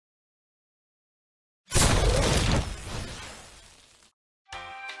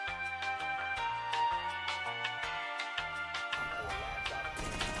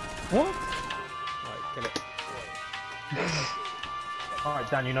What? Right, kill it. Alright,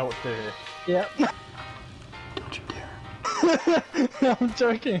 Dan, you know what to do here. Yep. I'm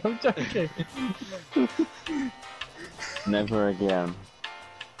joking. Never again.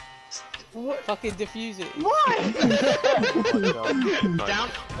 What? Fucking defuse it. Why? Down.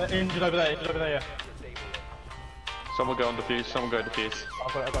 Injured over there, yeah. Someone go on defuse, someone go defuse.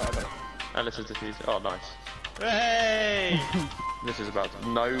 I've got it. Alice is defused. Oh, nice. Hey! This is about to...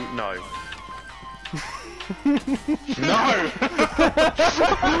 No. No!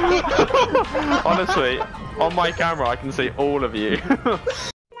 Honestly, on my camera I can see all of you.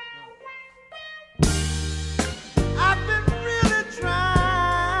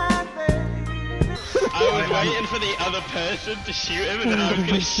 I was waiting for the other person to shoot him and then I was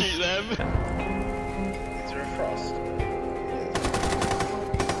gonna shoot them. Is there a frost?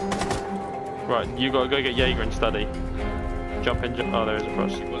 Right, you gotta go get Jaeger and study. Jump in, oh there is a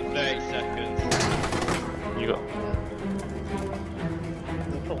frost. You've got 30 seconds. You got...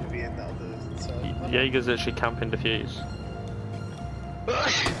 They'll probably be in that other side. Jaeger's literally camping defuse.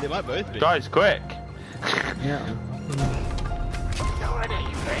 They might both be. Guys, quick! Yeah.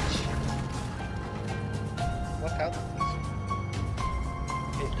 What out?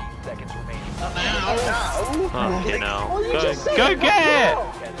 15 seconds remaining. Oh, you know. Go get it!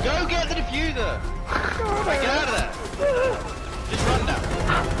 Go get the diffuser! Right, get out of there! Just run down.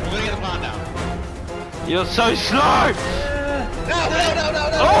 We're gonna get the plant down. You're so slow! No!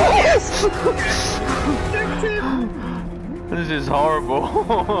 Oh! Yes! This is horrible.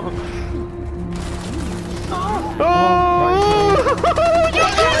 Oh!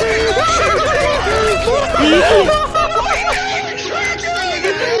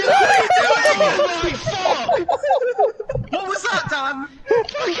 What was that, Dan?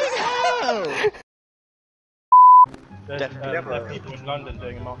 There's people in London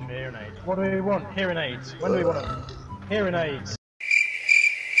doing a mock hearing aids. What do we want? Hearing aids. When do we want them? Hearing aids.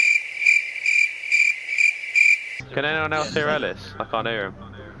 Can anyone else hear Ellis? I can't hear him.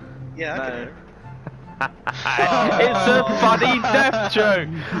 Yeah, I can hear. It's a funny death joke!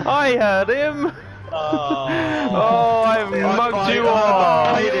 I heard him! Oh, I've mugged you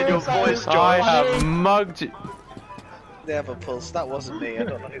all! I have mugged you. They have a pulse. That wasn't me. I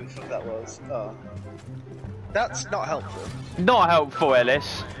don't know who the fuck that was. Oh. That's not helpful. Not helpful,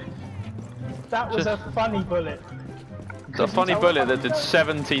 Ellis. That was a funny bullet. It's a funny bullet that did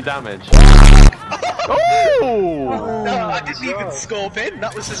 70 damage. No, Oh! I didn't even scope in.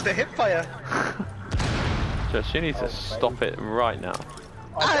 That was just a hip fire. Just, you need to stop it right now.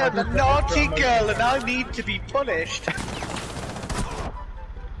 I am a naughty girl and I need to be punished.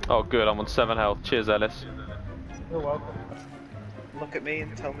 Oh good, I'm on 7 health. Cheers, Ellis. You're welcome. Look at me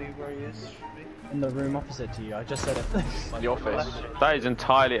and tell me where he is. In the room opposite to you. I just said it. The office. That is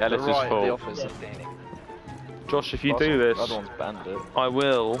entirely Ellis's Right, the fault. office. Josh, if you do this, The other one's bandit. I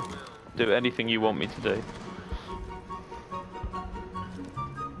will do anything you want me to do.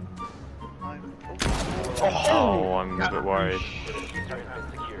 Oh, I'm a bit worried.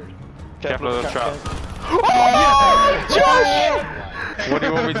 Careful of the trap. Oh, Josh! What do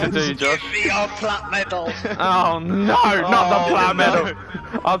you want me to do, Josh? Give me your plat medal. Oh no, not the plat medal.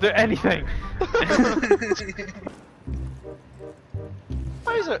 I'll do anything.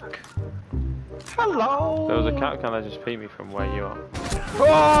 Isaac! Hello! There was a cat, can I just pee me from where you are?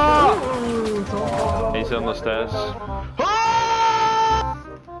 Oh! He's on the stairs.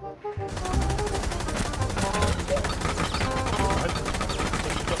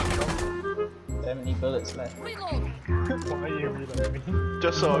 So many bullets left. Why are you reloading?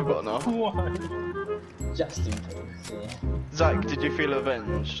 Just so I've got enough. Why? Just in case. Yeah. Zach, did you feel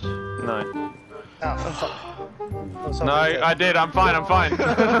avenged? No. Ah, fuck. No, I did, I'm fine.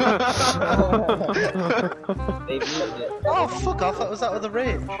 They've loved it. Oh, fuck off. That was out of the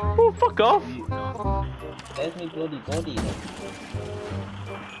range. Oh, fuck off. There's me bloody body.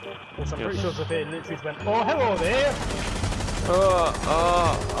 Also, I'm pretty sure Sophia literally just went, oh, hello there!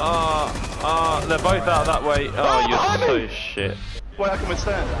 They're both out that way. Oh, you're so shit. Wait, I can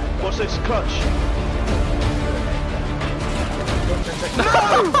withstand. Watch this, clutch.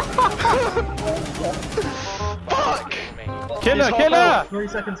 Fuck! Killer! 3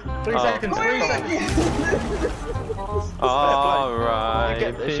 seconds, 3 Oh. seconds, 3 seconds! Alright.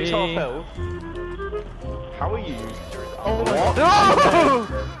 Get this, she's half health. How are you? Oh my god! No!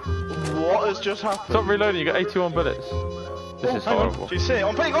 What has just happened? Stop reloading, you got 81 bullets. This is horrible. She's here,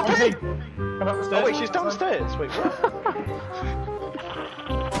 on ping! Come up the stairs. Oh wait, she's downstairs. Wait, what?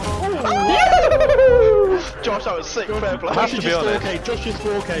 Josh, that was sick, fair play. I have to be honest. Josh is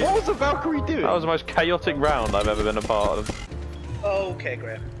 4K. What was the Valkyrie doing? That was the most chaotic round I've ever been a part of. Okay,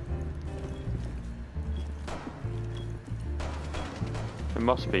 Graham. It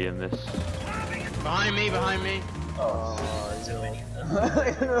must be in this. Behind me, behind me. Oh,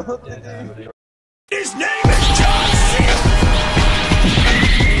 His name is John C.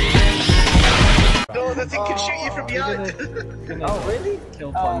 No, the thing can shoot you from behind. oh really?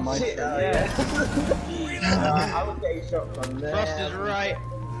 Killed Oh by shit, Meister. yeah. I was getting shot from there. Frost is right.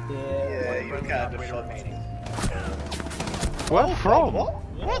 Yeah, you kind of fucked. Where from? What?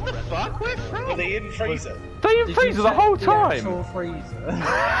 What the fuck? Where Were from? they in freezer? They in freezer the whole time! Actual freezer.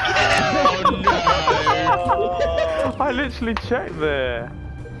 Oh I literally checked there.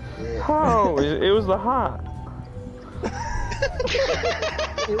 Oh, it was the hat.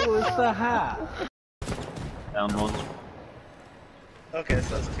 It was the hat. Down one. Okay,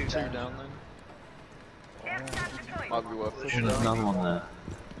 so that's two down. Down then. Might be worth pushing. There's another one there.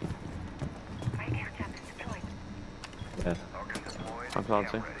 Yes. I'm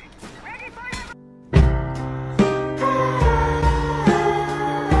Clancy.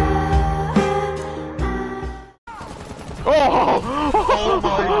 Oh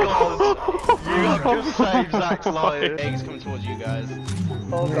my god! You have just saved Zach's life. Eggs coming towards you guys.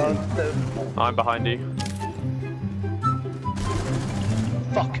 Oh god, no. I'm behind you.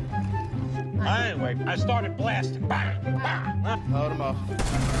 Fuck. Anyway, I started blasting. Bang, bang. Hold him off.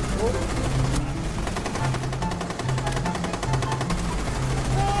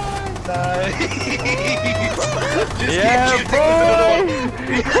 Yeah, boy!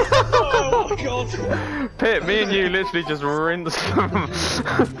 Oh my god. Pit, me and you literally just rinsed them.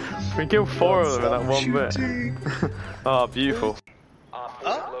 We killed 4 of them in that one bit. Oh, beautiful.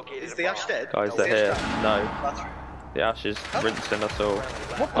 Oh, is the Ash dead? Guys, Is they're the here. Ash dead? No, That's right. the Ash is rinsing us all.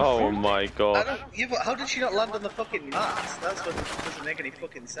 Oh my I god. don't, yeah, but how did she not land on the fucking mast? That's what doesn't make any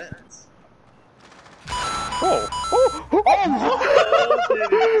fucking sense. Oh!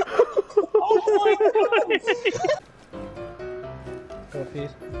 Oh!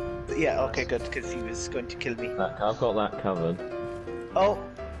 Yeah, okay, good, because he was going to kill me. I've got that covered. Oh,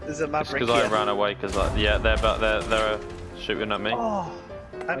 there's a It's Maverick because I here. ran away, because yeah, they're shooting at me. Oh,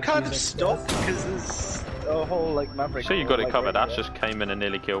 I'm kind of stuck because there's a whole like Maverick. So you got it like, covered. right Ash just came in and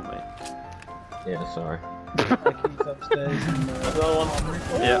nearly killed me. Yeah, sorry. Upstairs.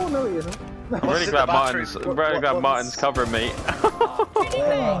 Yeah. No, you're not. I'm really glad Martin's covering me. Is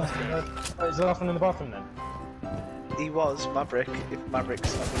there nothing in the bathroom then? He was Maverick. If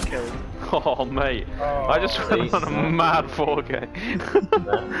Maverick's not been killed. Oh mate, I just went on a mad 4K.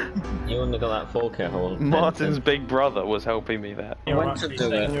 You wouldn't have got that 4K hold. Martin's big brother was helping me there. You're went to actually do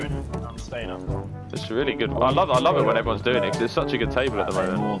staying it. doing it. I'm staying up. It's really good. I love it when everyone's doing it because it's such a good table at the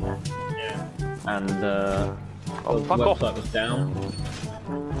moment. Yeah. And Oh the fuck off! website was down.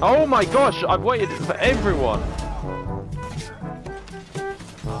 Oh my gosh, I've waited for everyone.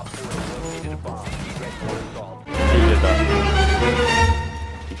 He did that.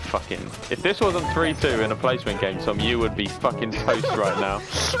 You fucking. If this wasn't 3-2 in a placement game, Tom, you would be fucking toast right now.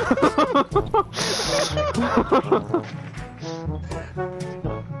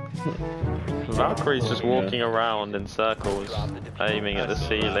 Valkyrie's just walking around in circles, aiming at the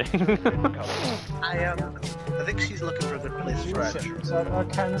ceiling. I think she's looking for a good place to crouch.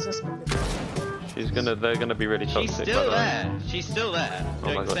 They're gonna be really toxic. She's by still the way. there. She's still there. Oh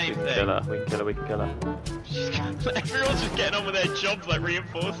Doing my the gosh, same we can thing. kill her. We can kill her. We can kill her. Everyone's just getting on with their jobs, like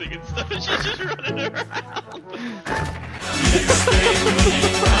reinforcing and stuff, and she's just running around.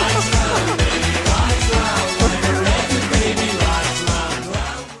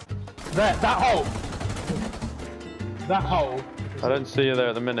 That hole. That hole. I don't see you there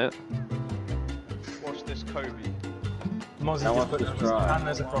at the minute. Watch this Kobe. Mozzie Now just watch put this drive. and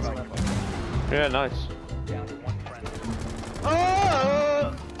there's a cross left. Yeah, nice.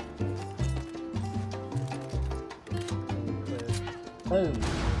 Boom.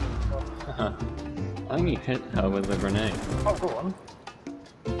 I think you hit her with a grenade. Oh, go on.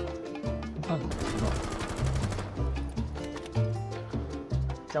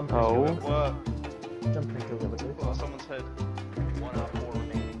 Jump and kill Oh, it. Work. Jump and kill the other two. Oh, someone's head. 1 out of 4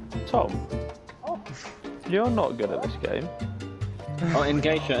 remaining. Tom, you're not good at this game. Oh,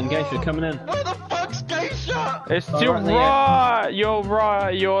 engage her, coming in. Where the fuck's Geisha? It's Oh, you're right there. right. You're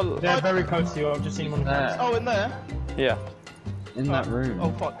right. You're They're very close to you. I've just seen them on the There. Oh, in there? yeah. In that room.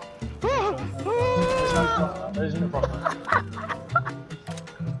 Oh, fuck. There isn't a problem.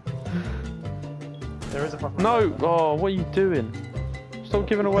 There is a problem. No. Oh, what are you doing? Stop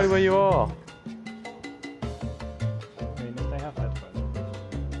giving away where you are. I mean, if they have headphones.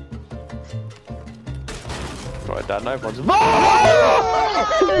 Right, Dad. No one's.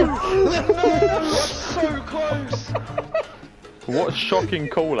 So close! What shocking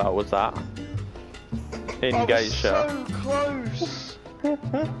call out was that? In I was Geisha. so close!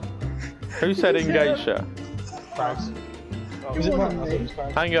 Who said in geisha? Was it wasn't me.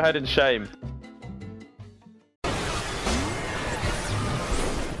 Hang your head in shame.